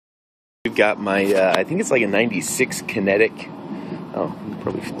Got my, I think it's like a 96 Kinetic. Oh, you can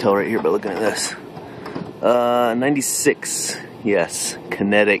probably tell right here by looking at this. 96, yes,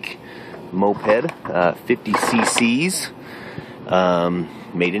 Kinetic Moped, 50 cc's,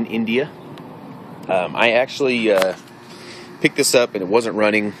 made in India. I actually picked this up and it wasn't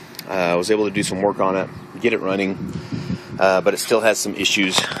running. I was able to do some work on it, get it running, but it still has some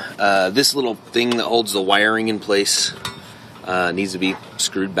issues. This little thing that holds the wiring in place needs to be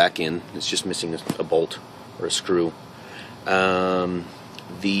screwed back in. It's just missing a bolt or a screw.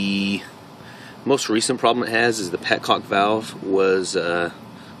 The most recent problem it has is the petcock valve was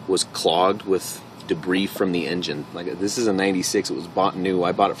clogged with debris from the engine. Like, this is a 96. It was bought new.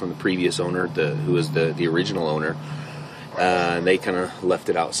 I bought it from the previous owner, who was the original owner. And they kind of left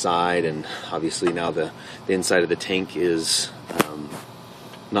it outside, and obviously now the inside of the tank is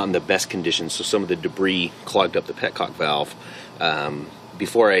not in the best condition, so some of the debris clogged up the petcock valve.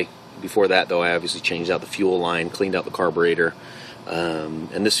 Before that, though, I obviously changed out the fuel line, cleaned out the carburetor,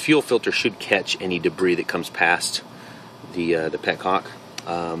 and this fuel filter should catch any debris that comes past the petcock.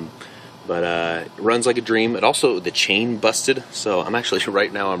 But it runs like a dream. It also, the chain busted, so I'm actually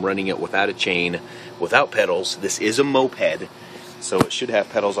right now I'm running it without a chain, without pedals. This is a moped, so it should have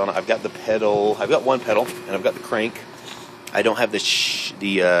pedals on it. I've got the pedal. I've got one pedal, and I've got the crank. I don't have the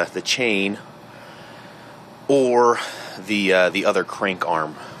chain or the other crank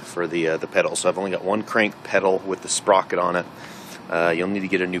arm for the pedal. So I've only got one crank pedal with the sprocket on it. You'll need to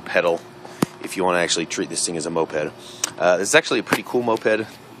get a new pedal if you want to actually treat this thing as a moped. This is actually a pretty cool moped.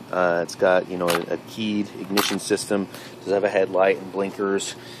 It's got, you know, a keyed ignition system. It does have a headlight and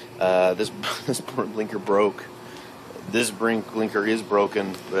blinkers. This blinker broke. This blinker is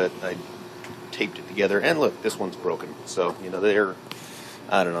broken, but I taped it together. And look, this one's broken. So, you know,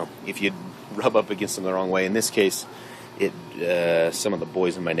 I don't know, if you rub up against them the wrong way. In this case, some of the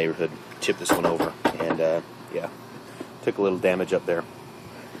boys in my neighborhood tipped this one over, and yeah, took a little damage up there.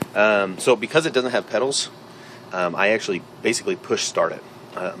 So because it doesn't have pedals, I actually basically push start it.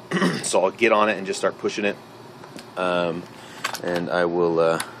 So I'll get on it and just start pushing it, and I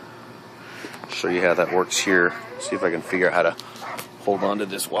will show you how that works here. See if I can figure out how to hold on to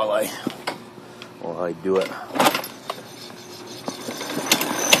this while I do it.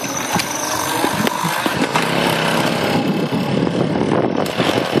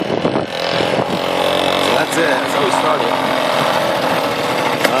 That's how we started.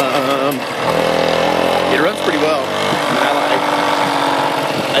 It runs pretty well.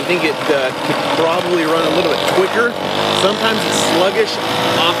 I think it could probably run a little bit quicker. Sometimes it's sluggish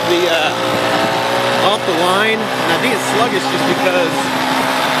off the line, and I think it's sluggish just because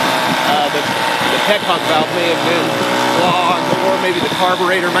the petcock valve may have been clogged, or maybe the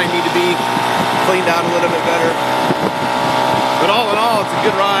carburetor might need to be cleaned out a little bit better. But all in all, it's a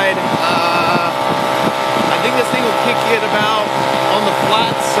good ride. I think this thing will kick it about on the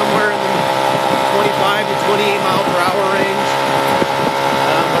flats somewhere in the 25 to 28 mile per hour range.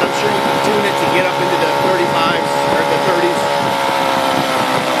 But I'm sure you can tune it to get up into the 35s or the 30s.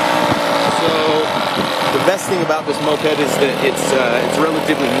 So the best thing about this moped is that it's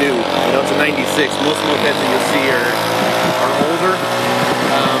relatively new. You know, it's a 96. Most mopeds that you'll see are older.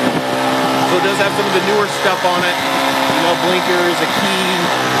 So it does have some of the newer stuff on it. You know, blinkers, a key.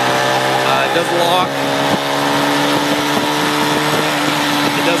 It does lock.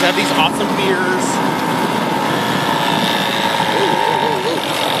 It does have these awesome mirrors.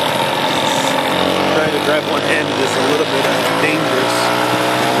 Trying to grab one end of this a little bit dangerous.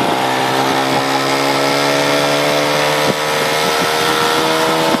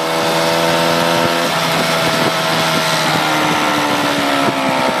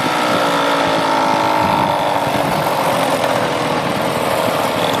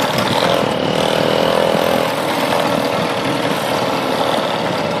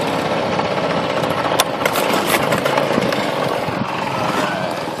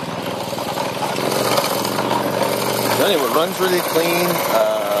 Anyway, it runs really clean,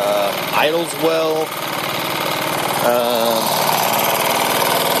 idles well.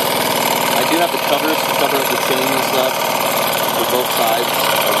 I do have the covers to cover up the chain and stuff for both sides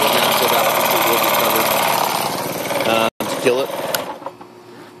of the net, so that obviously will be covered. To kill it,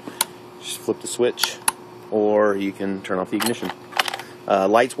 just flip the switch, or you can turn off the ignition.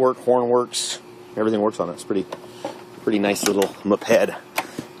 Lights work, horn works, everything works on it. It's pretty nice little moped.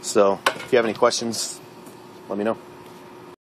 So if you have any questions, let me know.